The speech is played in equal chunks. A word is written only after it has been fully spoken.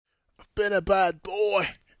been a bad boy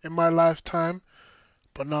in my lifetime,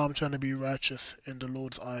 but now I'm trying to be righteous in the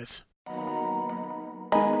Lord's eyes.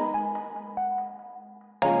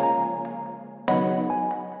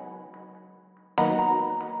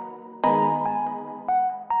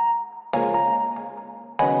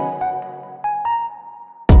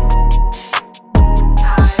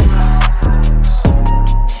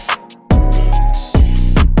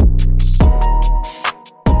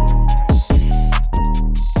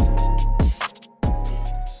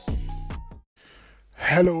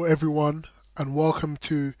 Hello everyone, and welcome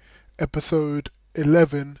to episode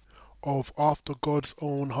 11 of After God's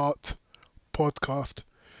Own Heart podcast.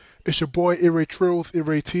 It's your boy Ire Trills,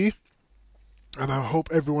 Ire T, and I hope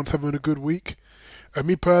everyone's having a good week. And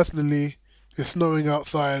me personally, it's snowing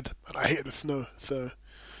outside, and I hate the snow, so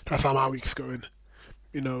that's how my week's going.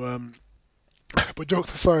 But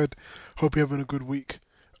jokes aside, hope you're having a good week.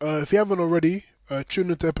 If you haven't already,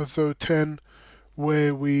 tune into episode 10,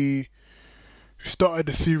 where we started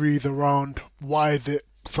the series around why is it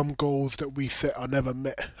some goals that we set are never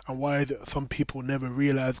met, and why is it some people never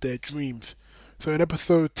realize their dreams. So in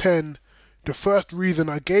episode 10, the first reason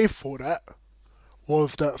I gave for that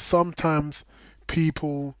was that sometimes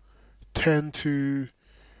people tend to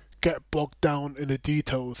get bogged down in the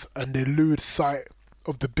details and they lose sight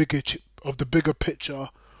of the bigger picture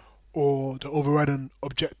or the overriding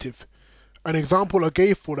objective. An example I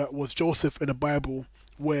gave for that was Joseph in the Bible,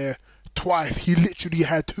 where twice he literally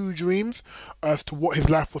had two dreams as to what his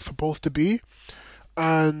life was supposed to be,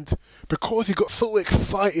 and because he got so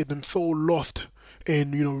excited and so lost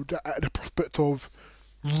in the prospect of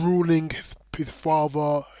ruling his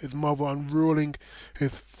father, his mother, and ruling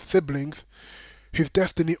his siblings, his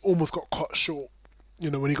destiny almost got cut short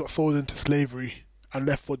when he got sold into slavery and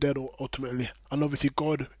left for dead ultimately. And obviously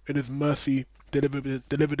God in his mercy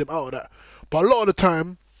delivered him out of that. But a lot of the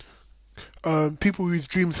time, people whose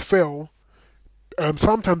dreams fail,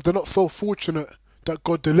 sometimes they're not so fortunate that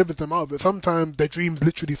God delivers them out of it. Sometimes their dreams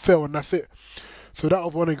literally fail and that's it. So that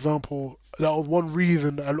was one example, that was one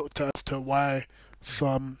reason that I looked at as to why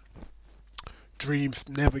some dreams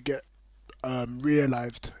never get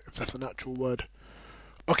realized, if that's an actual word.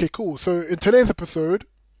 Okay, cool. So in today's episode,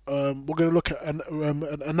 we're going to look at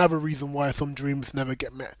another reason why some dreams never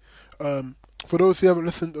get met. For those who haven't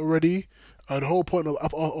listened already, the whole point of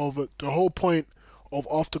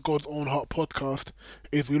After God's Own Heart podcast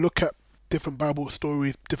is we look at different Bible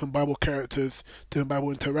stories, different Bible characters, different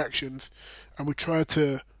Bible interactions, and we try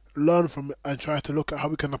to learn from it and try to look at how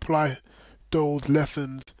we can apply those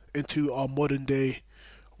lessons into our modern day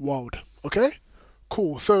world. Okay?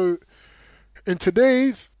 Cool. So in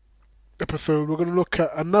today's episode, we're going to look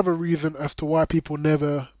at another reason as to why people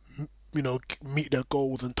never meet their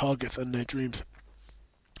goals and targets and their dreams.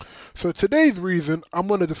 So today's reason, I'm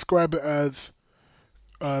going to describe it as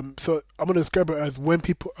when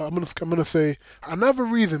people, I'm going to say another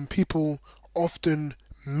reason people often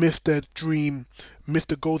miss their dream, miss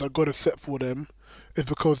the goal that God has set for them, is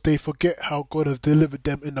because they forget how God has delivered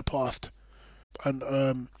them in the past. And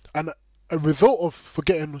a result of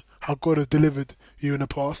forgetting how God has delivered you in the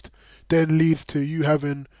past then leads to you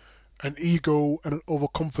having an ego and an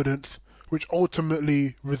overconfidence, which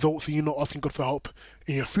ultimately results in you not asking God for help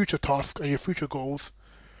in your future tasks and your future goals,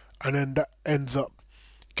 and then that ends up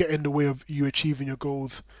getting in the way of you achieving your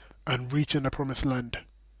goals and reaching the promised land.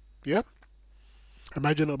 Yeah?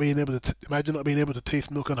 Imagine not being able to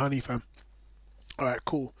taste milk and honey, fam. Alright,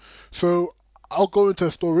 cool. So I'll go into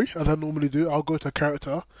a story as I normally do. I'll go to a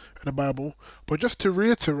character in the Bible, but just to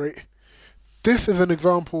reiterate, this is an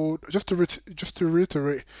example. Just to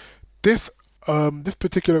reiterate, this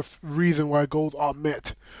particular reason why goals aren't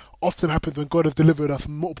met often happens when God has delivered us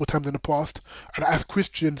multiple times in the past, and as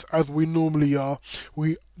Christians, as we normally are,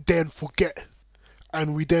 we then forget,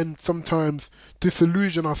 and we then sometimes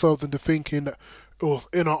disillusion ourselves into thinking that it was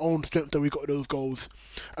in our own strength that we got those goals,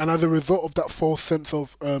 and as a result of that false sense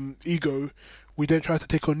of ego, we then try to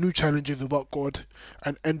take on new challenges without God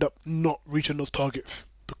and end up not reaching those targets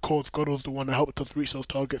because God was the one that helped us reach those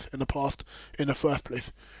targets in the past in the first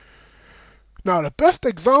place. Now, the best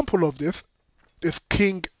example of this is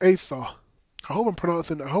King Asa. I hope I'm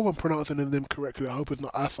pronouncing his name correctly. I hope it's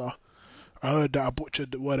not Asa. I heard that I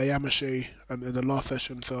butchered the word Ayamashe in the last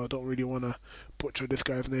session, so I don't really want to butcher this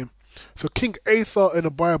guy's name. So King Asa in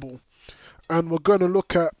the Bible, and we're going to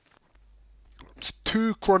look at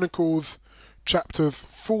 2 Chronicles chapters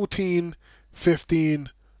 14, 15,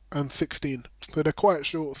 and 16. So they're quite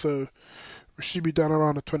short, so we should be done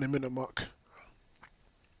around the 20-minute mark.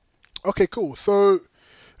 Okay, cool. So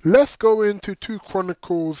let's go into 2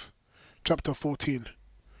 Chronicles chapter 14,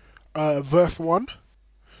 verse 1.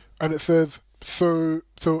 And it says,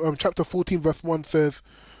 chapter 14 verse 1 says,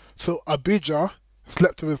 so Abijah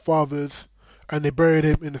slept with his fathers, and they buried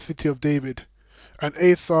him in the city of David. And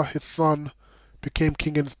Asa his son became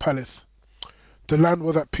king in his palace. The land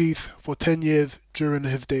was at peace for 10 years during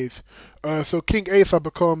his days. So King Asa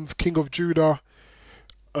becomes king of Judah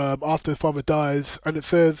after his father dies, and it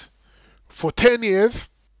says, for 10 years,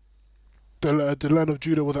 the land of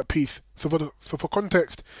Judah was at peace. So for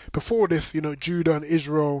context, before this, Judah and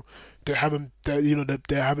Israel, they're having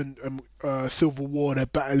civil war, they're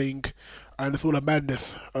battling, and it's all a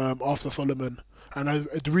madness after Solomon. And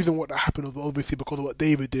the reason what that happened was obviously because of what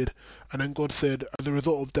David did, and then God said, as a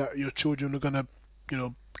result of that, your children are gonna,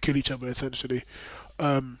 kill each other essentially.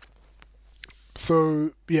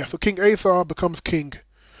 So King Asa becomes king,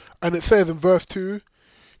 and it says in verse 2,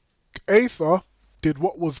 Asa did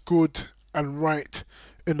what was good and right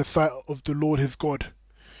in the sight of the Lord his God.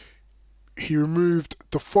 He removed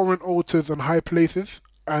the foreign altars and high places,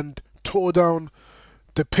 and tore down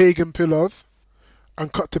the pagan pillars,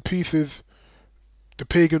 and cut to pieces the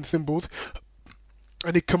pagan symbols.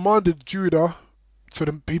 And he commanded Judah, so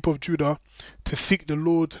the people of Judah, to seek the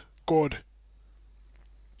Lord God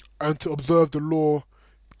and to observe the law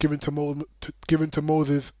given to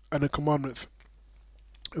Moses and the commandments.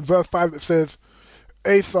 In verse 5 it says,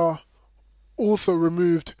 Asa also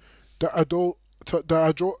removed the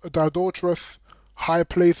adulterous high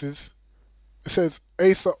places. It says,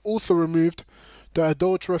 Asa also removed the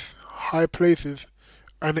adulterous high places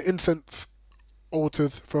and the incense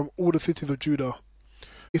altars from all the cities of Judah.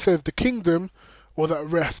 He says the kingdom was at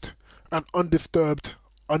rest and undisturbed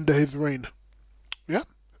under his reign. Yeah.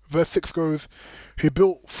 Verse 6 goes, he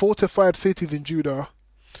built fortified cities in Judah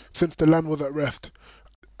since the land was at rest,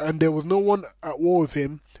 and there was no one at war with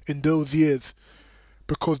him in those years,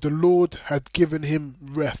 because the Lord had given him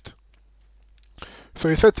rest. So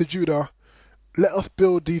he said to Judah, let us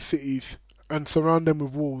build these cities and surround them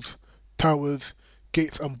with walls, towers,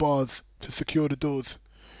 gates and bars to secure the doors.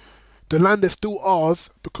 The land is still ours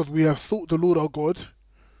because we have sought the Lord our God.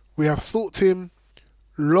 We have sought him,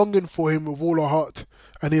 longing for him with all our heart,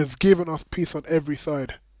 and he has given us peace on every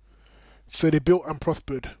side. So they built and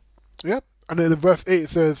prospered. Yeah. And then in verse 8 it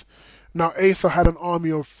says, now Asa had an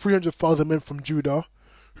army of 300,000 men from Judah,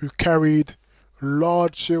 who carried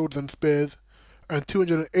large shields and spears, and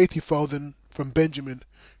 280,000 from Benjamin,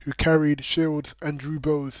 who carried shields and drew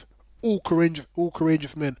bows, all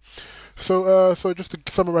courageous men. So just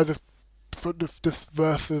to summarize this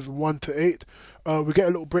verses 1 to 8, we get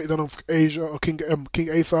a little breakdown of King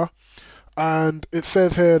Asa, and it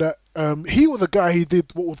says here that he was a guy, he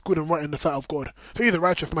did what was good and right in the sight of God. So he's a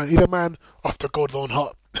righteous man. He's a man after God's own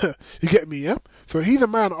heart. You get me, yeah? So he's a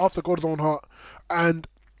man after God's own heart, and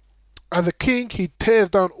as a king, he tears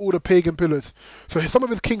down all the pagan pillars. So some of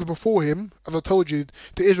his kings before him, as I told you,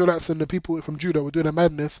 the Israelites and the people from Judah were doing a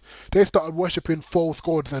madness. They started worshipping false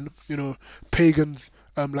gods and pagans,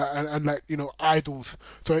 idols.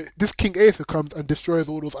 So this King Asa comes and destroys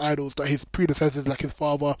all those idols that his predecessors, like his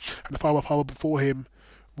father and the father before him,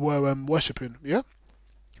 were worshipping. Yeah,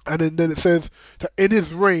 and then it says that in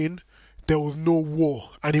his reign there was no war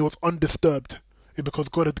and he was undisturbed because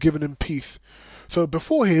God had given him peace. So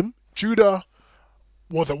before him, Judah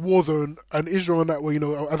was a war zone, and Israel and that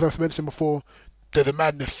were, as I mentioned before, there's a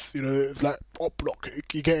madness. It's like up block.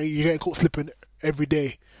 You're getting caught slipping every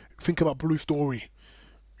day. Think about Blue Story.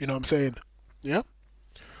 You know what I'm saying? Yeah?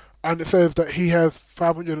 And it says that he has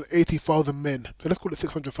 580,000 men. So let's call it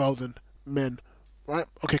 600,000 men. Right?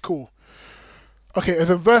 Okay, cool. Okay, as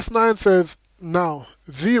in verse 9 says, now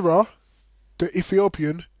Zerah, the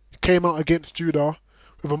Ethiopian, came out against Judah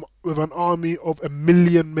with an army of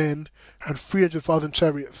 1,000,000 men and 300,000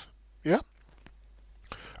 chariots. Yeah?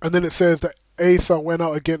 And then it says that Asa went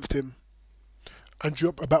out against him and drew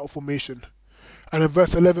up a battle formation. And in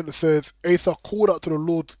verse 11 it says, Asa called out to the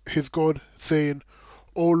Lord his God, saying,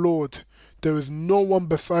 O Lord, there is no one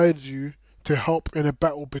besides you to help in a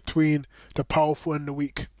battle between the powerful and the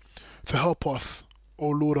weak. So help us, O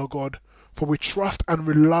Lord our God, for we trust and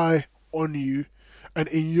rely on you, and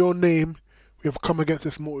in your name we have come against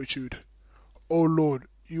this multitude. O Lord,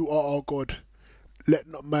 you are our God. Let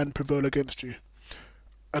not man prevail against you.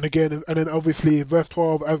 And then obviously in verse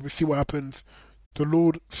 12, as we see what happens, the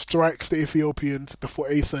Lord strikes the Ethiopians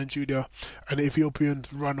before Asa and Judah, and the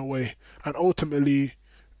Ethiopians run away. And ultimately,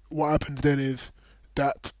 what happens then is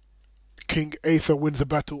that King Asa wins the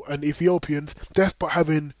battle, and the Ethiopians, despite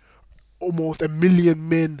having almost 1,000,000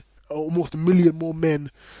 men, almost 1,000,000 more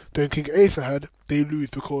men than King Asa had, they lose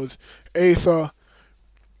because Asa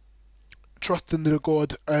trusted in the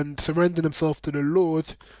God and surrendered himself to the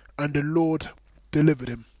Lord, and the Lord delivered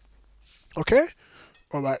him. Okay?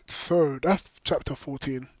 Alright, so that's chapter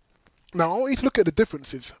 14. Now I want you to look at the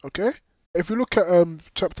differences, okay? If you look at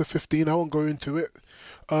chapter 15, I won't go into it.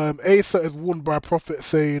 Asa is warned by a prophet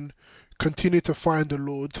saying, continue to find the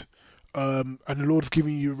Lord, and the Lord's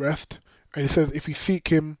giving you rest. And he says, if you seek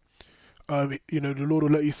him, the Lord will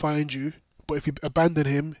let you find you. But if you abandon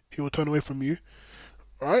him, he will turn away from you,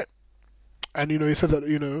 right? And he says that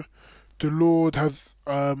the Lord has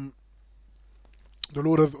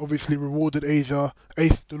obviously rewarded Asa.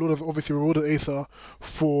 The Lord has obviously rewarded Asa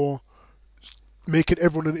for making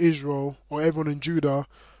everyone in Israel or everyone in Judah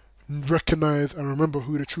recognize and remember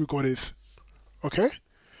who the true God is. Okay?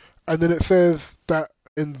 And then it says that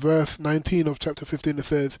in verse 19 of chapter 15, it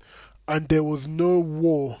says, and there was no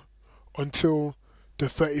war until the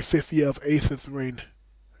 35th year of Asa's reign.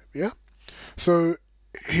 Yeah? So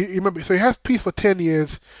he has peace for 10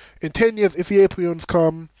 years. In 10 years, Ethiopians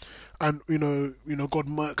come and, God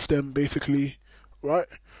murks them basically, right?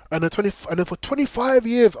 And then for 25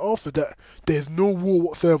 years after that, there's no war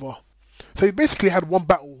whatsoever. So he basically had one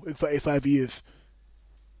battle in 35 years,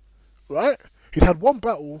 right? He's had one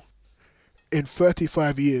battle in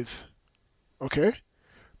 35 years, okay?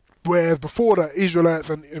 Whereas before that, Israelites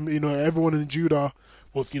and everyone in Judah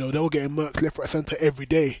was they were getting murked left, right, center every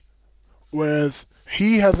day. Whereas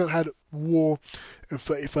he hasn't had war in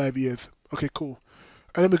 35 years. Okay, cool.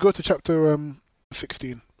 And then we go to chapter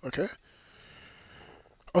 16. Okay.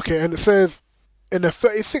 Okay, and it says in the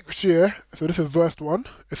 36th year. So this is verse 1.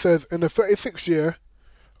 It says in the 36th year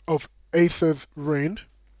of Asa's reign,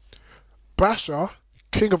 Baasha,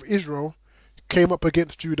 king of Israel, came up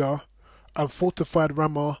against Judah and fortified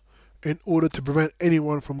Ramah in order to prevent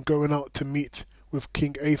anyone from going out to meet with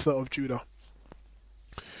King Asa of Judah.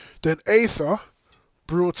 Then Asa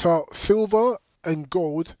brought out silver and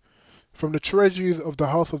gold from the treasuries of the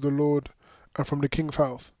house of the Lord and from the king's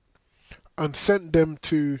house, and sent them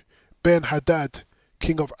to Ben-Hadad,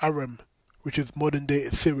 king of Aram, which is modern-day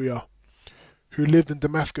Syria, who lived in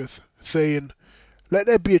Damascus, saying, let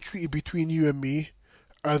there be a treaty between you and me,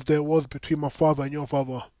 as there was between my father and your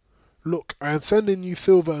father. Look, I am sending you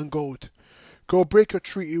silver and gold. Go break a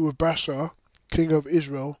treaty with Baasha, king of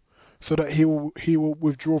Israel, so that he will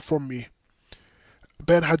withdraw from me.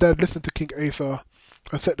 Ben-Hadad listened to King Asa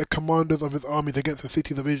and set the commanders of his armies against the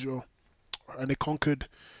cities of Israel, and they conquered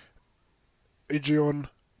Ijon,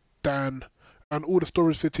 Dan, and all the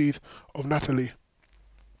storage cities of Naphtali.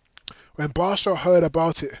 When Baasha heard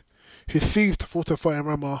about it, he ceased fortifying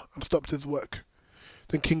Ramah and stopped his work.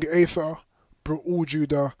 Then King Asa brought all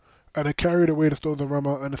Judah, and they carried away the stones of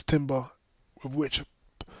Ramah and its timber, with which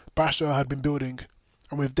Baasha had been building,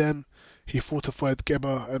 and with them he fortified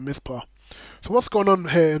Geba and Mizpah. So what's going on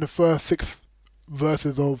here in the first 6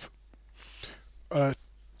 verses of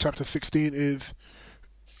chapter 16 is,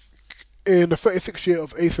 in the 36th year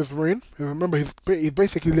of Asa's reign, remember he's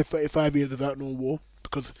basically lived 35 years without no war,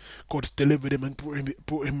 because God delivered him and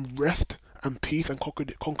brought him rest and peace and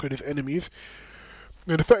conquered his enemies.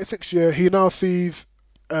 In the 36th year, he now sees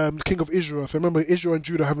the king of Israel. So remember, Israel and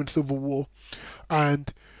Judah having civil war,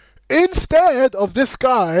 and instead of this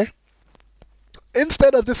guy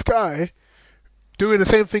doing the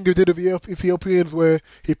same thing he did with the Ethiopians, where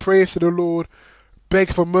he prays to the Lord,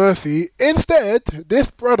 begs for mercy, instead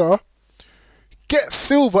this brother gets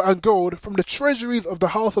silver and gold from the treasuries of the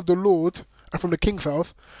house of the Lord and from the king's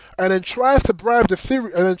house, and then tries to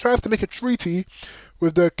tries to make a treaty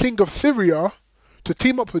with the king of Syria to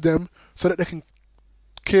team up with them so that they can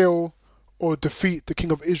kill or defeat the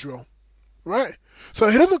king of Israel. Right? So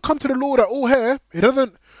he doesn't come to the Lord at all here. He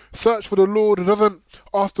doesn't search for the Lord. He doesn't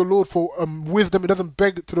ask the Lord for wisdom. He doesn't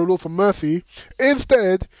beg to the Lord for mercy.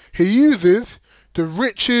 Instead, he uses the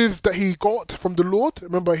riches that he got from the Lord.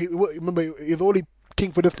 Remember, he's only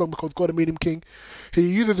king for this long because God had made him king. He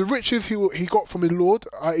uses the riches he got from the Lord,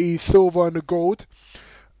 i.e. silver and the gold,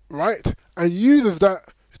 right? And uses that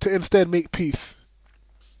to instead make peace.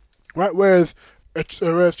 Right? Whereas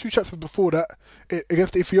 2 chapters before that,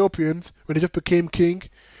 against the Ethiopians, when he just became king,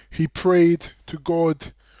 he prayed to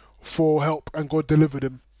God for help and God delivered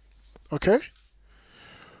him. Okay?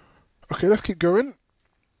 Okay, let's keep going.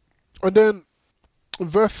 And then in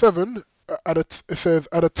verse 7, it says,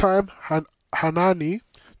 at a time Hanani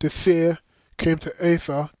the seer came to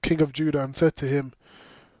Asa, king of Judah, and said to him,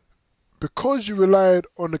 because you relied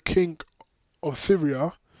on the king of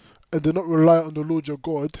Syria and did not rely on the Lord your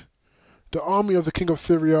God, the army of the king of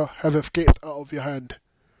Syria has escaped out of your hand.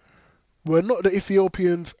 Were not the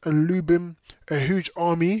Ethiopians and Lubim a huge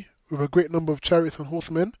army with a great number of chariots and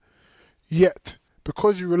horsemen? Yet,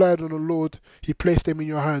 because you relied on the Lord, he placed them in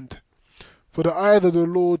your hand. For the eyes of the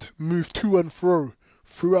Lord move to and fro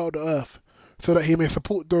throughout the earth, so that he may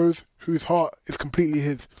support those whose heart is completely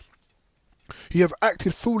his. You have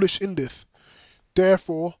acted foolish in this.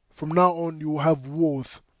 Therefore, from now on you will have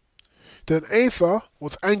wars. Then Asa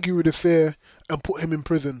was angry with the seer and put him in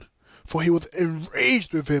prison, for he was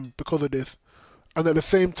enraged with him because of this. And at the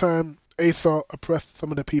same time, Asa oppressed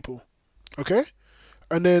some of the people. Okay?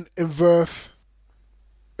 And then in verse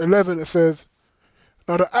 11 it says,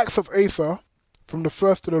 Now the acts of Asa, from the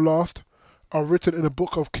first to the last, are written in the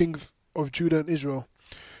book of kings of Judah and Israel.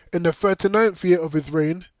 In the 39th year of his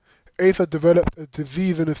reign, Asa developed a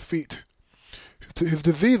disease in his feet. His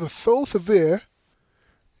disease was so severe,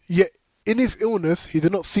 yet in his illness he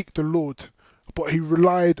did not seek the Lord, but he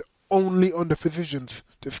relied only on the physicians.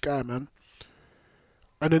 This guy, man.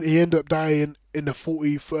 And then he ended up dying in the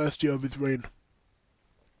 41st year of his reign.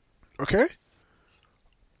 Okay?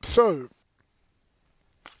 So,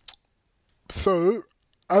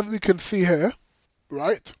 as we can see here,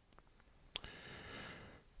 right,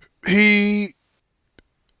 he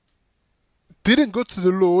didn't go to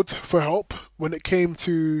the Lord for help when it came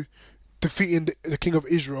to defeating the king of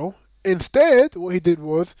Israel. Instead, what he did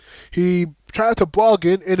was he tried to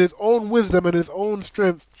bargain in his own wisdom and his own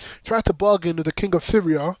strength, tried to bargain with the king of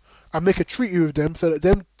Syria and make a treaty with them so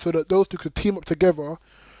that those two could team up together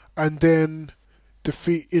and then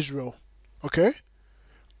defeat Israel. Okay?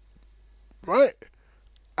 Right?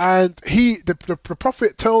 And the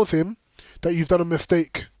prophet tells him that you've done a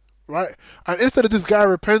mistake. Right? And instead of this guy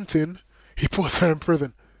repenting, he puts her in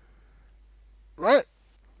prison. Right?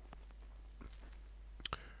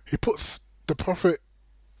 He puts the prophet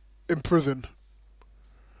in prison.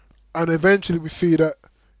 And eventually we see that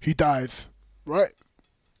he dies. Right?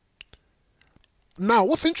 Now,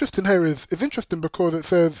 what's interesting here is, it's interesting because it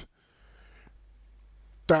says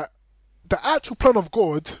that the actual plan of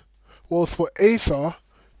God was for Asa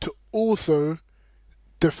to also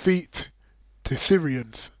defeat the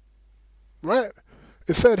Syrians. Right?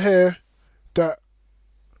 It says here,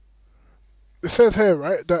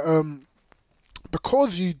 right, that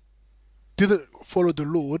because you didn't follow the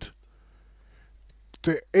Lord,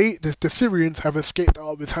 the Syrians have escaped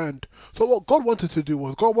out of his hand. So what God wanted to do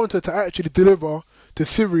was, God wanted to actually deliver the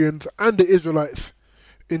Syrians and the Israelites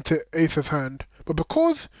into Asa's hand. But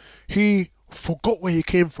because he forgot where he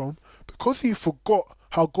came from, because he forgot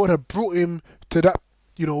how God had brought him to that,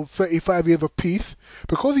 35 years of peace,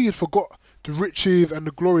 because he had forgot the riches and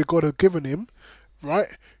the glory God had given him, right,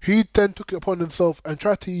 he then took it upon himself and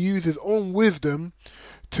tried to use his own wisdom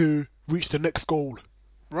to reach the next goal,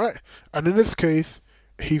 right? And in this case,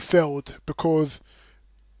 he failed because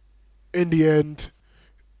in the end,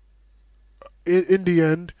 he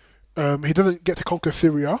doesn't get to conquer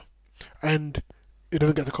Syria, and he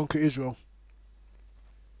doesn't get to conquer Israel.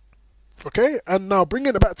 Okay, and now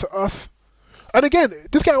bringing it back to us, and again,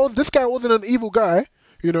 this guy wasn't an evil guy.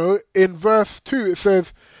 In verse 2 it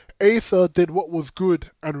says, Asa did what was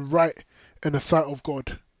good and right in the sight of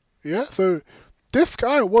God. Yeah, so this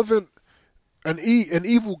guy wasn't an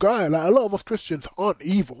evil guy. Like, a lot of us Christians aren't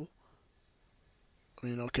evil. I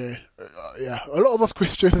mean, okay, a lot of us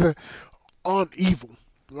Christians aren't evil,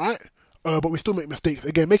 right? But we still make mistakes.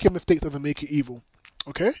 Again, making mistakes doesn't make it evil.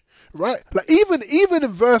 Okay, right? Like even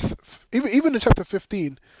in chapter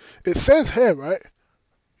 15, it says here, right?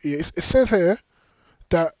 It says here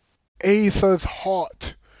that Asa's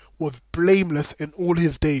heart was blameless in all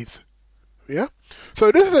his days. Yeah?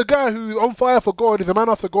 So this is a guy who's on fire for God. He's a man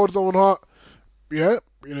after God's own heart. Yeah?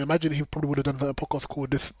 Imagine he probably would have done a podcast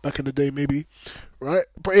called this back in the day, maybe. Right?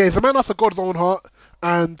 But yeah, he's a man after God's own heart,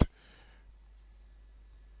 and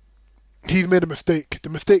he's made a mistake. The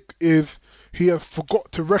mistake is he has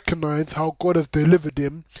forgot to recognize how God has delivered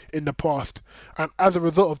him in the past. And as a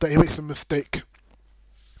result of that, he makes a mistake.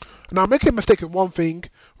 Now, making a mistake is one thing.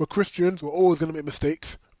 We're Christians, we're always going to make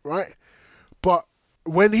mistakes, right? But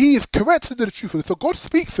when he is corrected to the truth, so God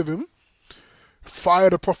speaks of him, via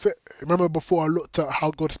the prophet. Remember before I looked at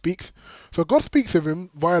how God speaks? So God speaks of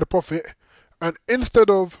him via the prophet, and instead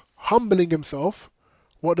of humbling himself,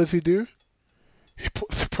 what does he do? He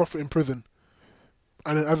puts the prophet in prison.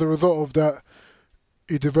 And then as a result of that,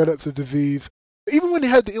 he develops a disease. Even when he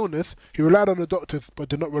had the illness, he relied on the doctors, but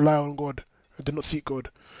did not rely on God. Did not seek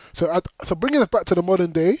God. So bringing us back to the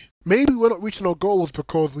modern day, maybe we're not reaching our goals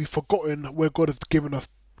because we've forgotten where God has given us,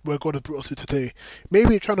 where God has brought us to today.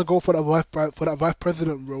 Maybe you're trying to go for that vice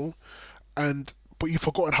president role, but you've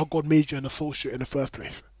forgotten how God made you an associate in the first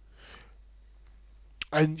place.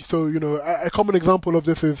 And so, a common example of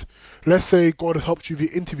this is, let's say God has helped you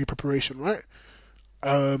with your interview preparation, right?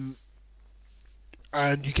 And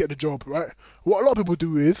you get the job, right? What a lot of people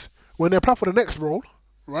do is, when they apply for the next role,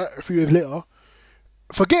 right, a few years later,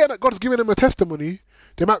 forgetting that God's giving them a testimony,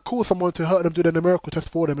 they might call someone to help them do the numerical test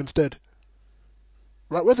for them instead.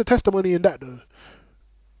 Right? Where's the testimony in that though?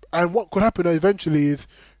 And what could happen eventually is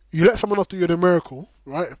you let someone else do your numerical,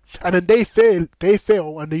 right? And then they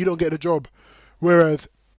fail, and then you don't get the job. Whereas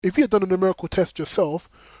if you had done a numerical test yourself,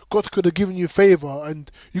 God could have given you favor,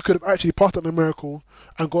 and you could have actually passed that numerical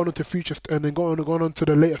and gone on to and then gone on to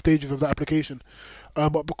the later stages of the application.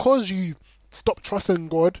 But because you stopped trusting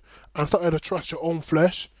God and started to trust your own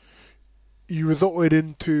flesh, you resulted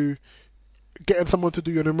into getting someone to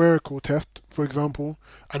do your numerical test, for example,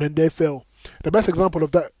 and then they fail. The best example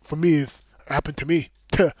of that for me is it happened to me.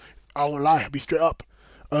 I won't lie, I'll be straight up.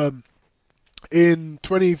 In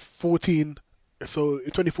 2014, so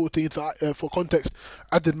for context,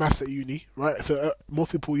 I did maths at uni, right? So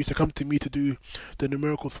most people used to come to me to do the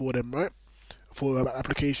numericals for them, right? For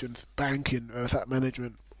applications, banking, SAT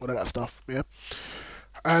management, all of that stuff, yeah.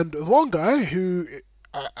 And one guy who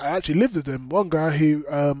I actually lived with him. One guy who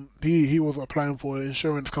he was applying for an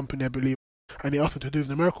insurance company, I believe, and he asked me to do the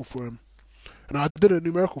numerical for him, and I did a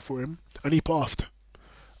numerical for him, and he passed.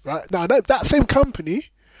 Right now, that same company,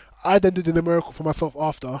 I then did the numerical for myself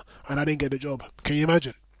after, and I didn't get the job. Can you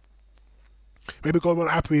imagine? Maybe God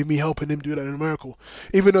wasn't happy with me helping him do that numerical,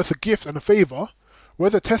 even though it's a gift and a favor.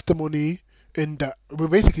 Where's the testimony in that we're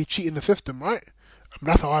basically cheating the system, right?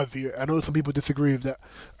 That's how I view it. I know some people disagree with that,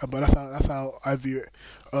 but that's how I view it.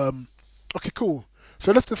 Okay, cool.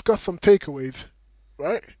 So let's discuss some takeaways,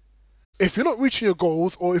 right? If you're not reaching your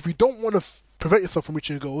goals, or if you don't want to prevent yourself from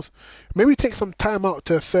reaching your goals, maybe take some time out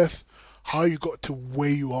to assess how you got to where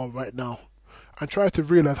you are right now, and try to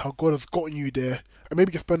realize how God has gotten you there, and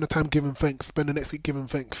maybe just spend the time giving thanks. Spend the next week giving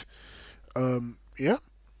thanks. Yeah,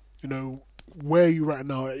 you know, where are you right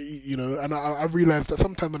now? You know, and I realized that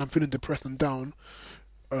sometimes when I'm feeling depressed and down,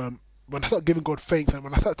 when I start giving God thanks, and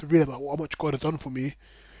when I start to realize how much God has done for me,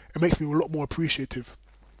 it makes me a lot more appreciative.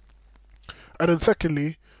 And then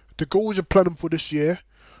secondly, the goals you're planning for this year,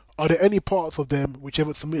 are there any parts of them which you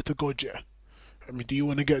haven't submitted to God yet? I mean, do you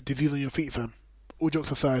want to get disease on your feet, fam? All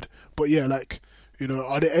jokes aside. But yeah, like, you know,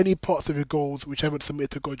 are there any parts of your goals which you haven't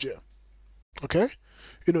submitted to God yet? Okay?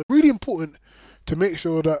 You know, really important to make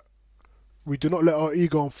sure that we do not let our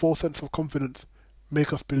ego and false sense of confidence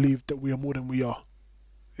make us believe that we are more than we are.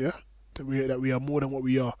 Yeah? That we are more than what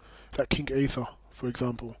we are. Like King Asa, for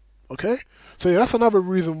example. Okay? So yeah, that's another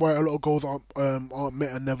reason why a lot of goals aren't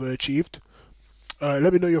met and never achieved.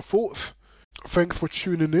 Let me know your thoughts. Thanks for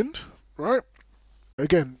tuning in, right?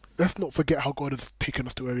 Again, let's not forget how God has taken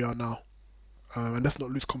us to where we are now. And let's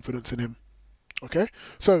not lose confidence in Him. Okay?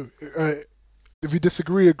 So, if you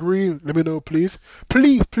disagree, agree, let me know, please.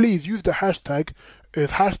 Please use the hashtag.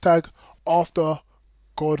 It's hashtag after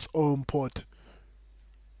God's own pod.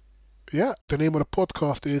 Yeah, the name of the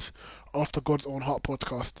podcast is After God's Own Heart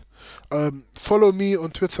Podcast. Follow me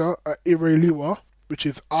on Twitter at Ireliwa, which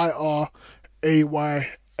is IRAYLIWA.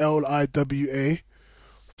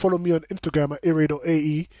 Follow me on Instagram at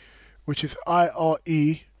ire.ae, which is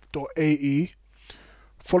IRE.ae.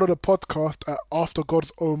 Follow the podcast at After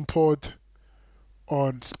God's Own Pod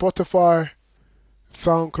on Spotify,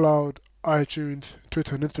 SoundCloud, iTunes,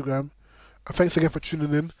 Twitter and Instagram. And thanks again for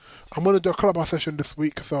tuning in. I'm going to do a clubhouse session this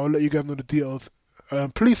week, so I'll let you guys know the details.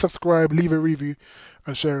 Please subscribe, leave a review,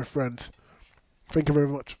 and share with friends. Thank you very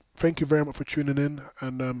much. Thank you very much for tuning in,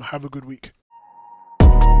 and have a good week.